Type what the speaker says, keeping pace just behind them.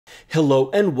Hello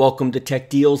and welcome to Tech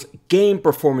Deal's Game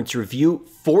Performance Review.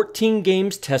 14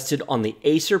 games tested on the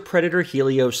Acer Predator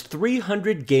Helios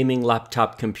 300 gaming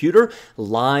laptop computer.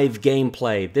 Live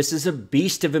gameplay. This is a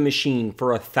beast of a machine.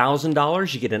 For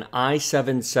 $1,000, you get an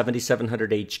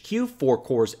i7-7700HQ, 4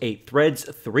 cores, 8 threads,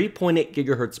 3.8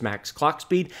 GHz max clock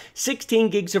speed, 16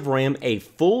 gigs of RAM, a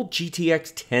full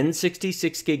GTX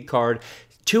 1066 gig card,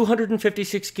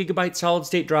 256 gigabyte solid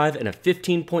state drive, and a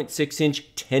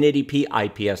 15.6-inch 1080p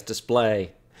IPS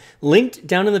display. Linked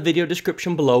down in the video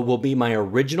description below will be my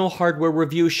original hardware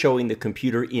review showing the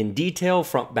computer in detail,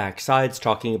 front, back, sides,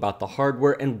 talking about the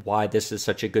hardware and why this is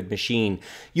such a good machine.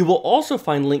 You will also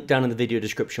find linked down in the video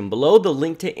description below the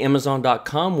link to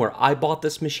Amazon.com where I bought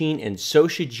this machine, and so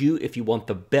should you if you want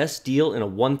the best deal in a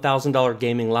 $1,000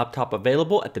 gaming laptop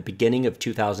available at the beginning of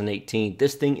 2018.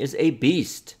 This thing is a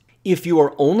beast. If you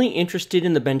are only interested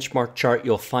in the benchmark chart,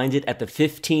 you'll find it at the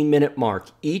 15-minute mark.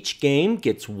 Each game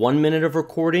gets 1 minute of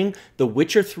recording. The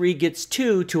Witcher 3 gets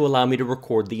 2 to allow me to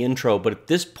record the intro. But at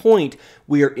this point,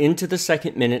 we are into the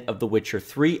second minute of The Witcher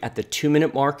 3. At the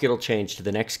 2-minute mark, it'll change to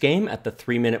the next game, at the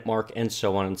 3-minute mark, and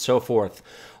so on and so forth.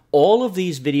 All of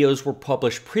these videos were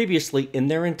published previously in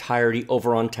their entirety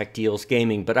over on Tech Deals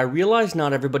Gaming, but I realize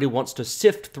not everybody wants to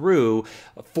sift through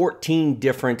 14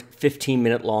 different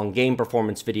 15-minute long game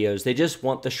performance videos. They just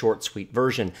want the short, sweet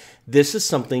version. This is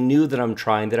something new that I'm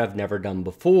trying that I've never done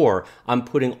before. I'm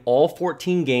putting all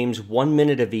 14 games, 1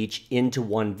 minute of each, into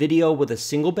one video with a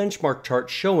single benchmark chart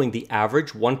showing the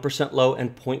average 1% low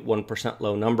and 0.1%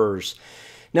 low numbers.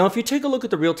 Now, if you take a look at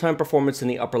the real-time performance in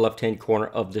the upper left-hand corner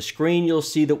of the screen, you'll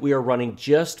see that we are running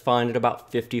just fine at about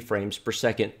 50 frames per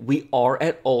second. We are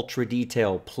at ultra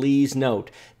detail. Please note,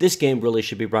 this game really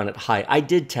should be run at high. I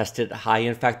did test it at high.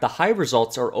 In fact, the high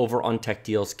results are over on Tech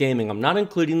Deals Gaming. I'm not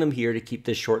including them here to keep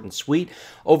this short and sweet.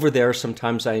 Over there,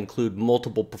 sometimes I include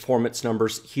multiple performance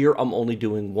numbers. Here, I'm only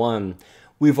doing one.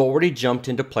 We've already jumped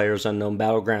into PlayerUnknown's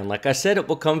Battleground. Like I said, it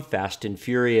will come fast and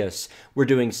furious. We're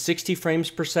doing 60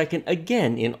 frames per second,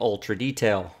 again in ultra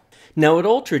detail. Now at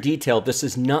ultra detail, this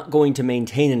is not going to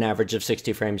maintain an average of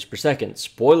 60 frames per second.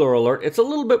 Spoiler alert, it's a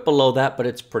little bit below that, but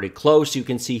it's pretty close. You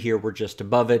can see here we're just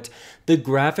above it. The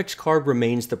graphics card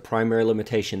remains the primary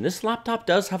limitation. This laptop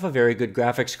does have a very good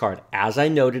graphics card. As I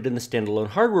noted in the standalone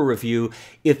hardware review,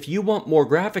 if you want more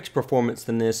graphics performance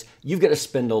than this, you've got to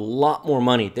spend a lot more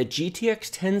money. The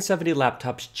GTX 1070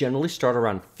 laptops generally start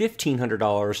around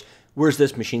 $1,500, whereas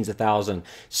this machine's $1,000.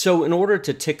 So in order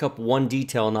to tick up one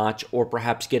detail notch or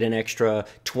perhaps get an extra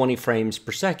 20 frames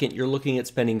per second, you're looking at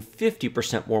spending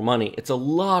 50% more money. It's a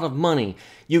lot of money.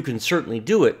 You can certainly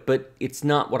do it, but it's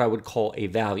not what I would call a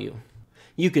value.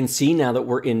 You can see now that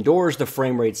we're indoors, the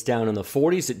frame rate's down in the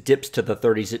 40s, it dips to the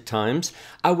 30s at times.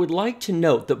 I would like to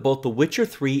note that both The Witcher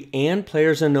 3 and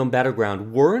PlayerUnknown's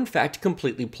Battleground were in fact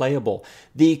completely playable.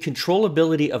 The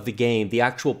controllability of the game, the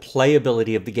actual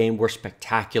playability of the game were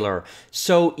spectacular.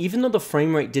 So even though the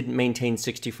frame rate didn't maintain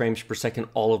 60 frames per second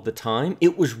all of the time,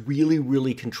 it was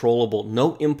really controllable,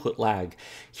 no input lag.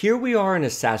 Here we are in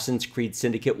Assassin's Creed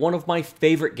Syndicate, one of my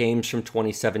favorite games from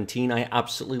 2017. I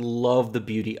absolutely love the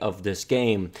beauty of this game.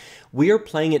 We are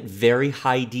playing at very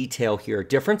high detail here.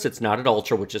 Difference, it's not at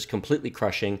ultra, which is completely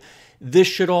crushing. This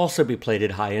should also be played at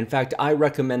high. In fact, I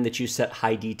recommend that you set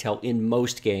high detail in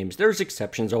most games. There's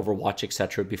exceptions, Overwatch,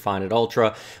 etc. would be fine at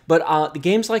ultra, but the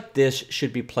games like this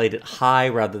should be played at high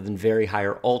rather than very high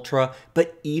or ultra.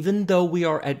 But even though we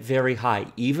are at very high,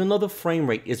 even though the frame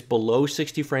rate is below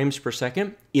 60 frames per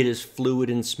second, it is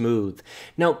fluid and smooth.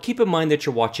 Now, keep in mind that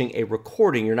you're watching a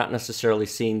recording. You're not necessarily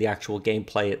seeing the actual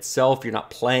gameplay itself. You're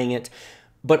not playing it,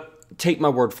 but take my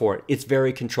word for it, it's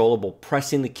very controllable.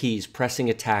 Pressing the keys, pressing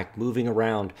attack, moving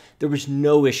around. There was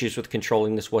no issues with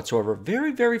controlling this whatsoever.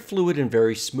 Very fluid and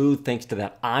very smooth thanks to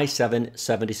that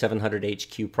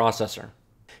i7-7700HQ processor.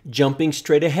 Jumping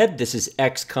straight ahead, this is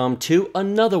XCOM 2,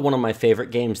 another one of my favorite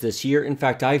games this year. In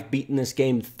fact, I've beaten this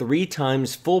game 3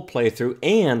 times full playthrough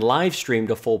and live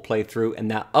streamed a full playthrough, and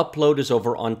that upload is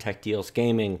over on Tech Deals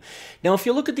Gaming. Now, if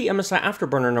you look at the Msi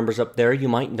Afterburner numbers up there, you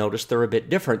might notice they're a bit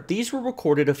different. These were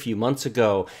recorded a few months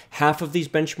ago. Half of these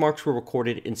benchmarks were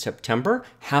recorded in September,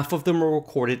 half of them were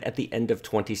recorded at the end of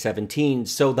 2017,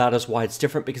 so that is why it's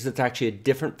different, because it's actually a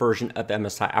different version of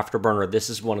Msi Afterburner. This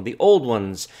is one of the old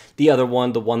ones. The other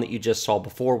one, the one that you just saw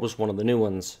before, was one of the new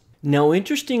ones. Now,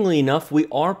 interestingly enough, we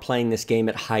are playing this game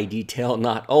at high detail,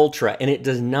 not ultra, and it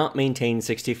does not maintain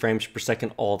 60 frames per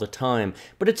second all the time.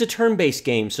 But it's a turn-based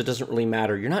game, so it doesn't really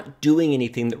matter. You're not doing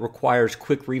anything that requires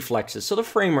quick reflexes, so the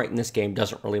frame rate in this game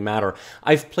doesn't really matter.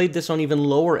 I've played this on even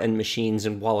lower-end machines,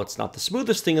 and while it's not the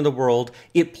smoothest thing in the world,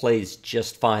 it plays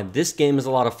just fine. This game is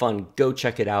a lot of fun. Go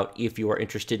check it out if you are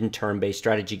interested in turn-based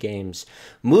strategy games.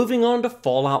 Moving on to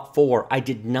Fallout 4. I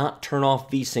did not turn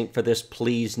off VSync for this,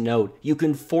 please note. You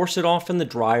can force it off in the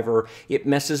driver. It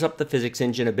messes up the physics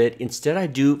engine a bit. Instead, I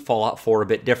do Fallout 4 a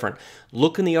bit different.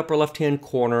 Look in the upper left-hand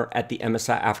corner at the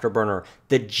Msi Afterburner.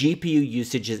 The GPU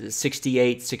usage is at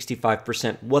 68,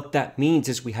 65%. What that means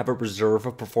is we have a reserve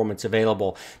of performance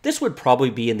available. This would probably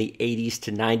be in the 80s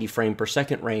to 90 frame per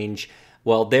second range.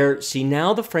 Well, see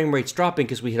now the frame rate's dropping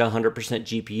because we hit 100%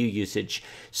 GPU usage.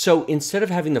 So instead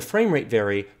of having the frame rate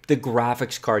vary, the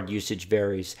graphics card usage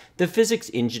varies. The physics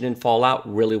engine in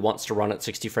Fallout really wants to run at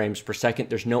 60 frames per second.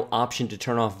 There's no option to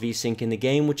turn off VSync in the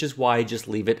game, which is why I just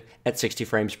leave it at 60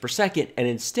 frames per second and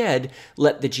instead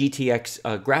let the GTX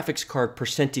graphics card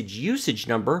percentage usage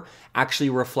number actually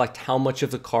reflect how much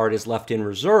of the card is left in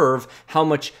reserve, how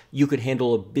much you could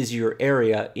handle a busier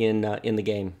area in the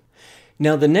game.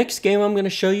 Now, the next game I'm going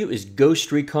to show you is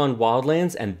Ghost Recon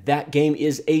Wildlands, and that game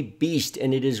is a beast,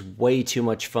 and it is way too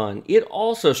much fun. It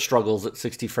also struggles at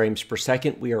 60 frames per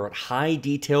second. We are at high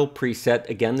detail preset.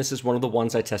 Again, this is one of the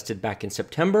ones I tested back in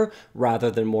September rather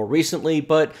than more recently,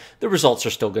 but the results are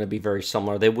still going to be very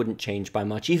similar. They wouldn't change by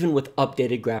much, even with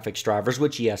updated graphics drivers,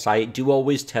 which, yes, I do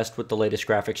always test with the latest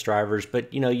graphics drivers,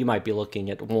 but, you might be looking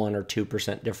at 1 or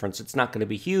 2% difference. It's not going to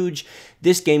be huge.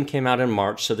 This game came out in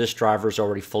March, so this driver is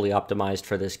already fully optimized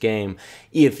for this game.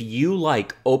 If you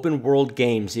like open world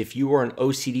games, if you are an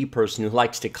OCD person who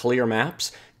likes to clear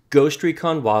maps, Ghost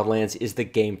Recon Wildlands is the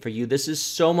game for you. This is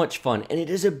so much fun, and it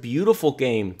is a beautiful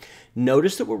game.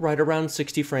 Notice that we're right around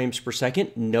 60 frames per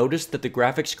second. Notice that the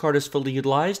graphics card is fully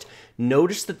utilized.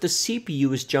 Notice that the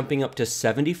CPU is jumping up to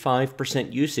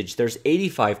 75% usage. There's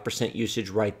 85% usage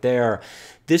right there.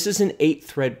 This is an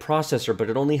 8-thread processor, but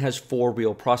it only has 4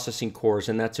 real processing cores,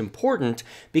 and that's important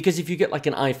because if you get like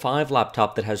an i5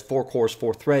 laptop that has 4 cores,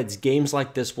 4 threads, games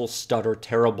like this will stutter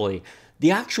terribly. The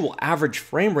actual average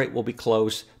frame rate will be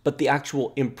close, but the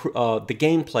actual the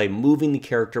gameplay, moving the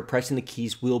character, pressing the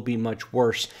keys will be much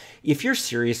worse. If you're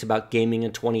serious about gaming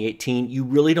in 2018, you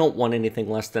really don't want anything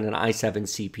less than an i7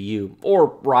 CPU,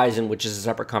 or Ryzen, which is a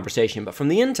separate conversation, but from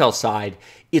the Intel side,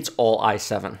 it's all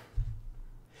i7.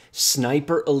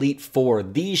 Sniper Elite 4.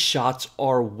 These shots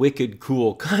are wicked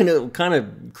cool, kind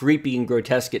of creepy and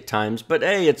grotesque at times, but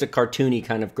hey, it's a cartoony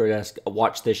kind of grotesque.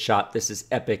 Watch this shot. This is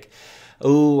epic.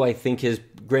 Oh, I think his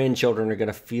grandchildren are going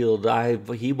to feel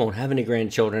he won't have any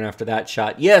grandchildren after that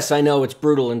shot. Yes, I know, it's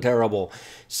brutal and terrible.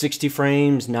 60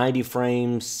 frames, 90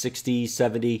 frames, 60,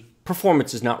 70.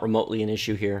 Performance is not remotely an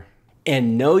issue here.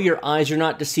 And no, your eyes are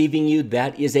not deceiving you.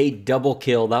 That is a double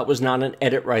kill. That was not an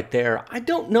edit right there. I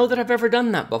don't know that I've ever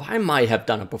done that, but I might have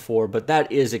done it before, but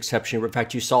that is exceptional. In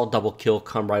fact, you saw a double kill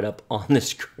come right up on the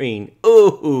screen.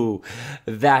 Ooh,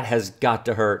 that has got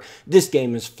to hurt. This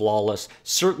game is flawless.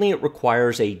 Certainly it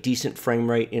requires a decent frame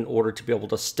rate in order to be able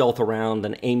to stealth around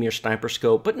and aim your sniper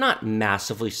scope, but not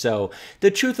massively so. The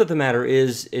truth of the matter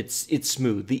is it's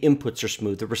smooth. The inputs are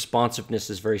smooth. The responsiveness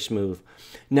is very smooth.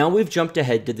 Now we've jumped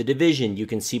ahead to The Division. You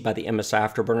can see by the Msi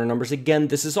Afterburner numbers. Again,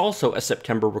 this is also a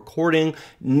September recording.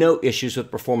 No issues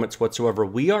with performance whatsoever.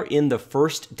 We are in the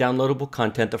first downloadable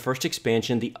content, the first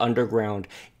expansion, the Underground.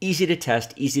 Easy to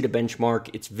test, easy to benchmark.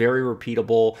 It's very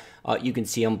repeatable. You can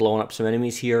see I'm blowing up some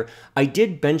enemies here. I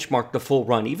did benchmark the full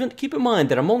run. Even keep in mind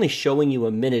that I'm only showing you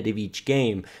a minute of each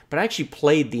game, but I actually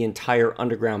played the entire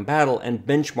Underground battle and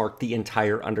benchmarked the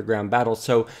entire Underground battle.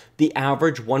 So the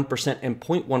average 1% and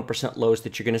 0.1% lows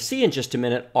that you're going to see in just a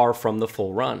minute are from the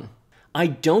full run. I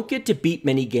don't get to beat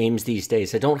many games these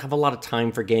days. I don't have a lot of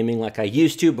time for gaming like I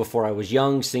used to before I was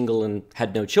young, single, and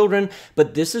had no children,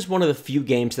 but this is one of the few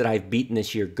games that I've beaten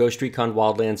this year. Ghost Recon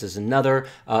Wildlands is another.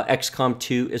 XCOM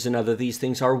 2 is another. These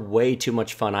things are way too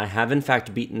much fun. I have, in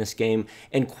fact, beaten this game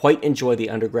and quite enjoy the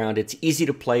Underground. It's easy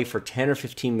to play for 10 or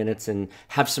 15 minutes and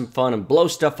have some fun and blow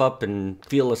stuff up and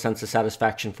feel a sense of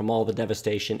satisfaction from all the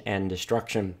devastation and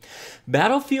destruction.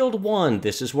 Battlefield 1.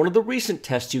 This is one of the recent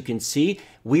tests you can see.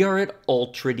 We are at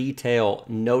ultra detail.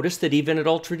 Notice that even at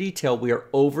ultra detail, we are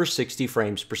over 60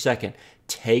 frames per second.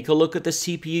 Take a look at the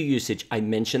CPU usage. I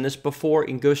mentioned this before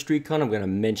in Ghost Recon. I'm going to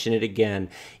mention it again.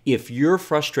 If you're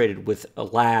frustrated with a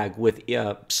lag, with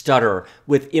stutter,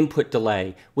 with input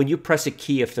delay, when you press a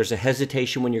key, if there's a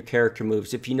hesitation when your character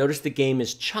moves, if you notice the game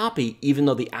is choppy, even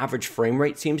though the average frame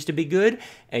rate seems to be good,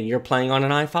 and you're playing on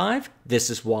an i5, this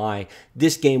is why.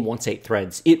 This game wants 8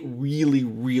 threads. It really,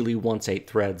 really wants 8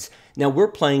 threads. Now, we're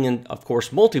playing in, of course,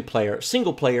 multiplayer.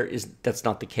 Single player, that's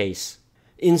not the case.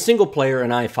 In single player, an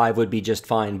i5 would be just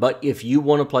fine, but if you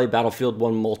want to play Battlefield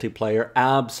 1 multiplayer,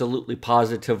 absolutely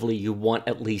positively you want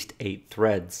at least 8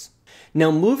 threads.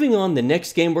 Now, moving on, the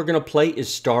next game we're going to play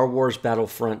is Star Wars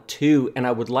Battlefront 2, and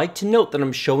I would like to note that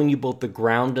I'm showing you both the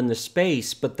ground and the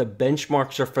space, but the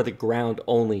benchmarks are for the ground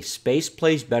only. Space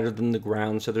plays better than the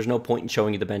ground, so there's no point in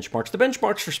showing you the benchmarks. The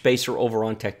benchmarks for space are over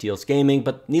on Tech Deals Gaming,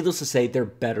 but needless to say, they're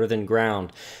better than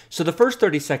ground. So the first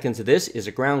 30 seconds of this is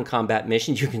a ground combat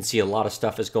mission. You can see a lot of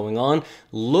stuff is going on.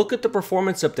 Look at the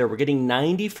performance up there. We're getting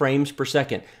 90 frames per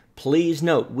second. Please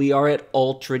note, we are at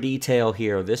ultra detail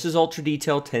here. This is ultra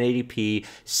detail 1080p.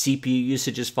 CPU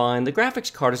usage is fine. The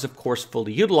graphics card is, of course,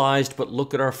 fully utilized, but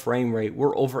look at our frame rate.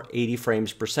 We're over 80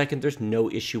 frames per second. There's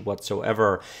no issue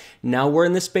whatsoever. Now we're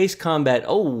in the space combat.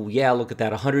 Oh, yeah, look at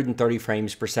that, 130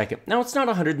 frames per second. Now, it's not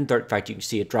 130. In fact, you can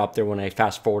see it drop there when I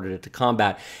fast forwarded it to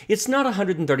combat. It's not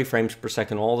 130 frames per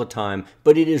second all the time,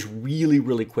 but it is really,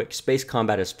 really quick. Space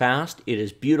combat is fast. It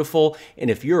is beautiful. And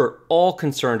if you're all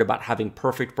concerned about having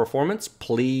perfect performance,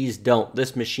 please don't.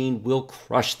 This machine will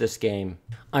crush this game.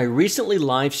 I recently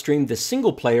live streamed the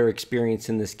single player experience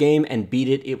in this game and beat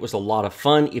it. It was a lot of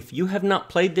fun. If you have not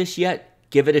played this yet,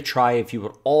 give it a try. If you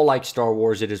would all like Star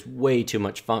Wars, it is way too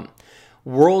much fun.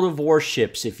 World of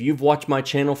Warships. If you've watched my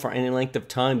channel for any length of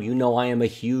time, you know I am a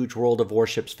huge World of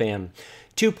Warships fan.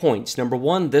 2 points. Number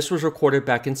 1, this was recorded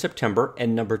back in September,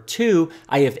 and number 2,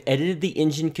 I have edited the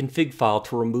engine config file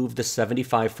to remove the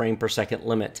 75 frame per second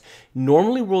limit.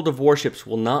 Normally, World of Warships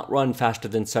will not run faster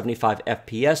than 75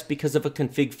 FPS because of a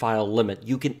config file limit.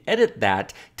 You can edit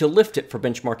that to lift it for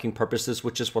benchmarking purposes,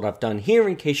 which is what I've done here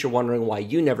in case you're wondering why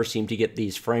you never seem to get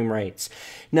these frame rates.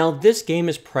 Now, this game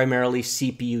is primarily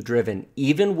CPU driven.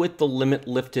 Even with the limit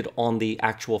lifted on the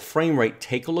actual frame rate,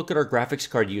 take a look at our graphics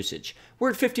card usage.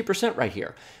 We're at 50% right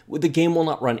here. The game will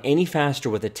not run any faster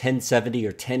with a 1070 or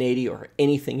 1080 or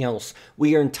anything else.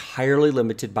 We are entirely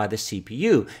limited by the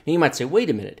CPU. And you might say,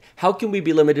 wait a minute, how can we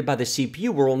be limited by the CPU?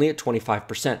 We're only at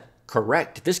 25%.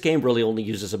 Correct. This game really only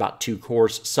uses about 2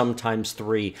 cores, sometimes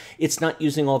 3. It's not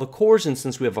using all the cores, and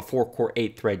since we have a 4-core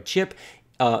 8-thread chip,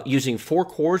 using 4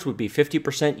 cores would be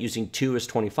 50%, using 2 is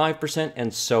 25%,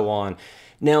 and so on.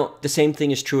 Now, the same thing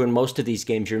is true in most of these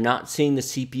games. You're not seeing the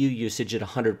CPU usage at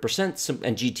 100%,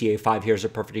 and GTA 5 here is a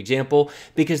perfect example,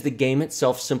 because the game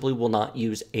itself simply will not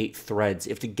use 8 threads.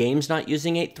 If the game's not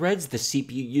using 8 threads, the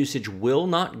CPU usage will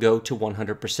not go to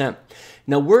 100%.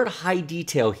 Now, we're at high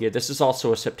detail here. This is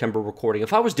also a September recording.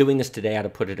 If I was doing this today, I'd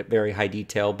have put it at very high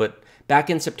detail, but back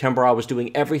in September, I was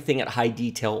doing everything at high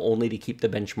detail only to keep the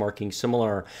benchmarking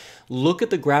similar. Look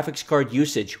at the graphics card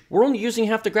usage. We're only using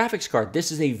half the graphics card.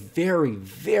 This is a very,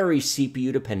 very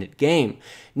CPU-dependent game.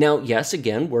 Now, yes,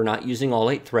 again, we're not using all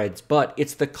 8 threads, but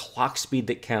it's the clock speed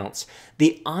that counts.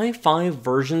 The i5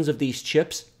 versions of these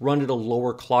chips run at a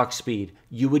lower clock speed.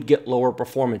 You would get lower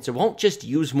performance. It won't just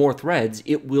use more threads,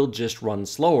 it will just run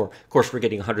slower. Of course, we're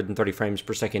getting 130 frames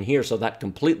per second here, so that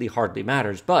completely hardly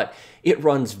matters, but it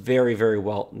runs very, very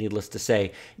well, needless to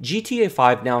say. GTA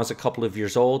 5 now is a couple of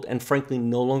years old and frankly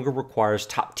no longer requires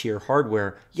top-tier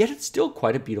hardware, yet it's still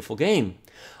quite a beautiful game.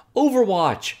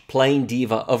 Overwatch, playing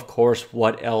Diva, of course,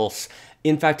 what else?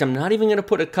 In fact, I'm not even going to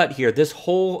put a cut here. This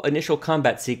whole initial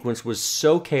combat sequence was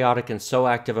so chaotic and so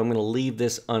active, I'm going to leave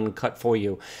this uncut for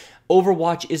you.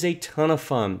 Overwatch is a ton of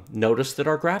fun. Notice that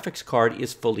our graphics card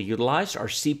is fully utilized, our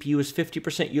CPU is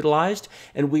 50% utilized,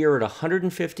 and we are at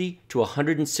 150 to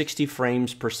 160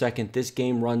 frames per second. This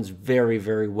game runs very,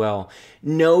 very well.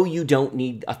 No, you don't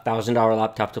need a $1,000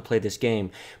 laptop to play this game,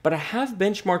 but I have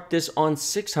benchmarked this on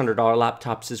 $600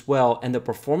 laptops as well, and the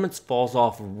performance falls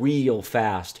off real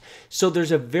fast. So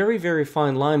there's a very, very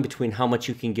fine line between how much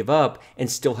you can give up and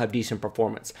still have decent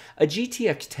performance. A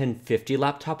GTX 1050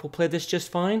 laptop will play this just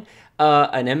fine.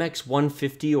 An MX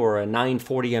 150 or a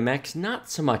 940 MX, not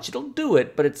so much. It'll do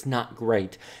it, but it's not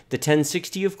great. The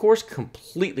 1060, of course,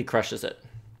 completely crushes it.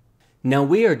 Now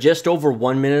we are just over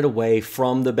 1 minute away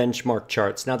from the benchmark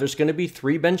charts. Now there's going to be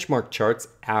 3 benchmark charts,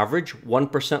 average,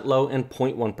 1% low, and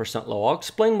 0.1% low. I'll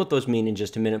explain what those mean in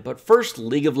just a minute, but first,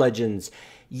 League of Legends.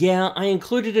 Yeah, I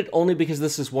included it only because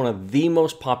this is one of the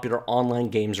most popular online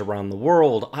games around the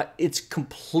world. It's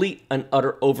complete and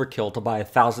utter overkill to buy a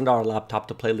 $1,000 laptop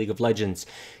to play League of Legends.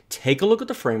 Take a look at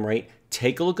the frame rate,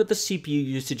 take a look at the CPU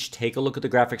usage, take a look at the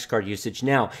graphics card usage.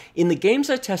 Now, in the games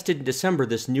I tested in December,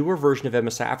 this newer version of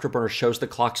Msi Afterburner shows the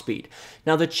clock speed.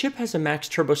 Now, the chip has a max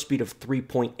turbo speed of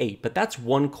 3.8, but that's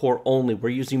one core only. We're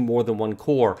using more than one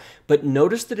core. But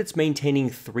notice that it's maintaining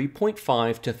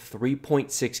 3.5 to 3.6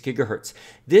 gigahertz.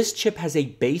 This chip has a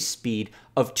base speed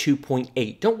of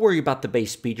 2.8. Don't worry about the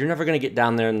base speed. You're never going to get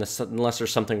down there unless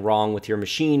there's something wrong with your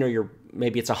machine, or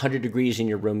maybe it's 100 degrees in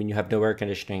your room and you have no air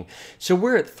conditioning. So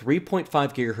we're at 3.5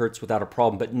 gigahertz without a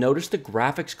problem. But notice the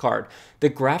graphics card. The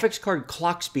graphics card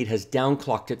clock speed has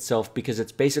downclocked itself because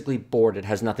it's basically bored. It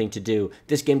has nothing to do.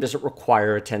 This game doesn't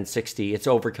require a 1060. It's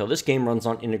overkill. This game runs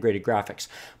on integrated graphics.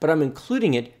 But I'm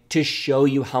including it to show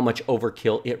you how much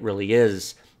overkill it really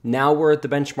is. Now we're at the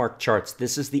benchmark charts.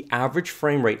 This is the average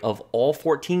frame rate of all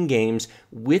 14 games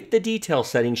with the detail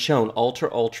setting shown.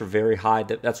 Ultra, very high.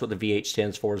 That's what the VH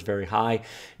stands for, is very high.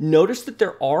 Notice that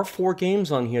there are 4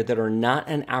 games on here that are not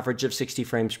an average of 60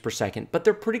 frames per second, but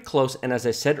they're pretty close. And as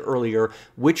I said earlier,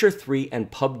 Witcher 3 and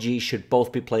PUBG should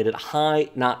both be played at high,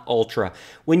 not ultra.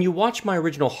 When you watch my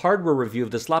original hardware review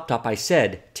of this laptop, I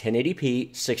said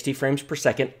 1080p, 60 frames per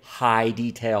second, high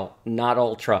detail, not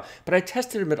ultra. But I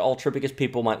tested them at ultra because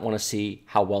people might want to see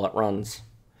how well it runs.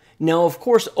 Now, of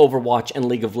course, Overwatch and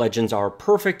League of Legends are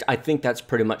perfect. I think that's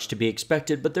pretty much to be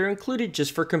expected, but they're included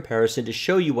just for comparison to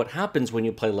show you what happens when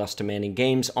you play less demanding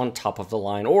games on top of the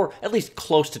line, or at least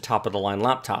close to top of the line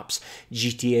laptops.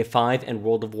 GTA 5 and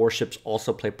World of Warships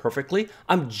also play perfectly.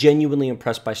 I'm genuinely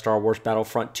impressed by Star Wars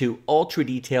Battlefront 2. Ultra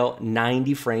detail,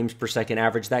 90 frames per second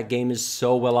average. That game is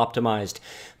so well optimized.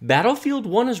 Battlefield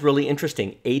 1 is really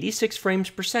interesting, 86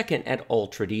 frames per second at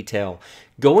ultra detail.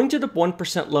 Going to the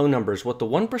 1% low numbers, what the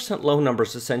 1% low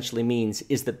numbers essentially means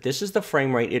is that this is the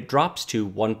frame rate it drops to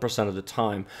 1% of the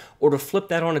time. Or to flip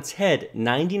that on its head,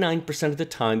 99% of the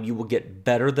time you will get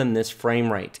better than this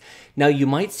frame rate. Now, you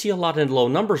might see a lot of low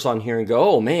numbers on here and go,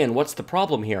 oh man, what's the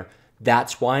problem here?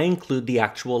 That's why I include the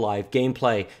actual live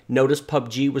gameplay. Notice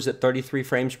PUBG was at 33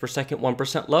 frames per second,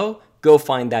 1% low. Go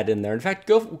find that in there. In fact,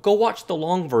 go watch the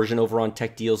long version over on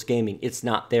Tech Deals Gaming. It's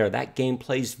not there. That game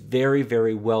plays very,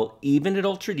 very well. Even at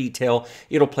ultra detail,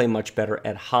 it'll play much better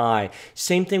at high.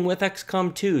 Same thing with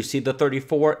XCOM 2. See the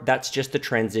 34? That's just the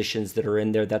transitions that are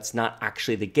in there. That's not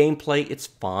actually the gameplay. It's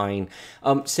fine.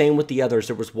 Same with the others.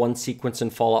 There was one sequence in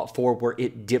Fallout 4 where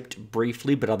it dipped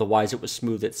briefly, but otherwise it was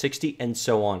smooth at 60, and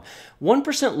so on.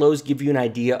 1% lows give you an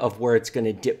idea of where it's going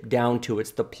to dip down to. It's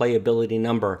the playability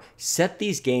number. Set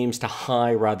these games to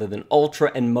high rather than ultra,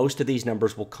 and most of these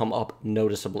numbers will come up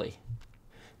noticeably.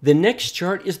 The next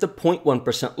chart is the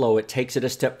 0.1% low. It takes it a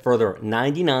step further.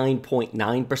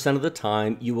 99.9% of the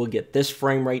time, you will get this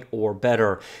frame rate or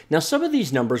better. Now, some of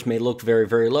these numbers may look very,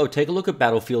 very low. Take a look at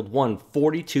Battlefield 1,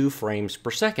 42 frames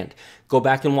per second. Go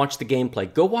back and watch the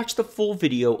gameplay. Go watch the full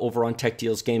video over on Tech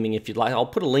Deals Gaming if you'd like. I'll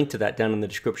put a link to that down in the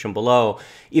description below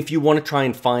if you want to try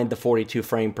and find the 42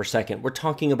 frame per second. We're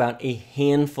talking about a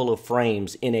handful of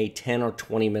frames in a 10 or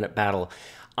 20 minute battle.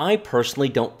 I personally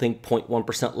don't think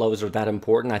 0.1% lows are that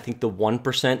important. I think the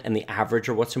 1% and the average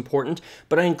are what's important,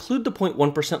 but I include the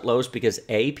 0.1% lows because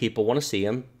A, people want to see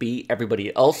them, B,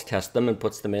 everybody else tests them and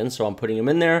puts them in, so I'm putting them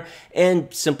in there,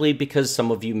 and simply because some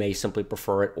of you may simply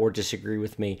prefer it or disagree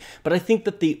with me. But I think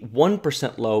that the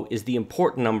 1% low is the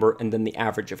important number, and then the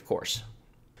average, of course.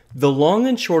 The long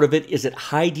and short of it is at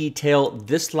high detail,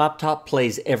 this laptop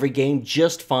plays every game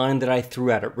just fine that I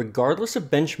threw at it. Regardless of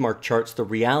benchmark charts, the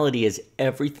reality is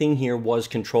everything here was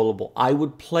controllable. I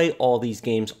would play all these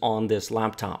games on this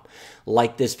laptop.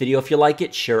 Like this video if you like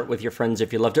it, share it with your friends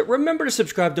if you loved it. Remember to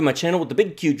subscribe to my channel with the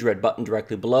big huge red button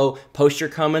directly below. Post your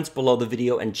comments below the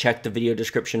video and check the video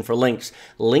description for links.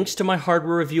 Links to my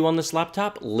hardware review on this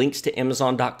laptop, links to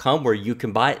Amazon.com where you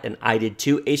can buy it, and I did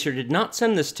too. Acer did not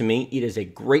send this to me. It is a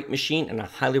great machine and I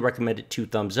highly recommend it. 2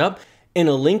 thumbs up. And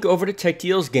a link over to Tech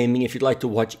Deals Gaming if you'd like to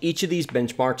watch each of these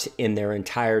benchmarks in their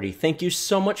entirety. Thank you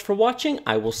so much for watching.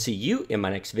 I will see you in my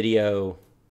next video.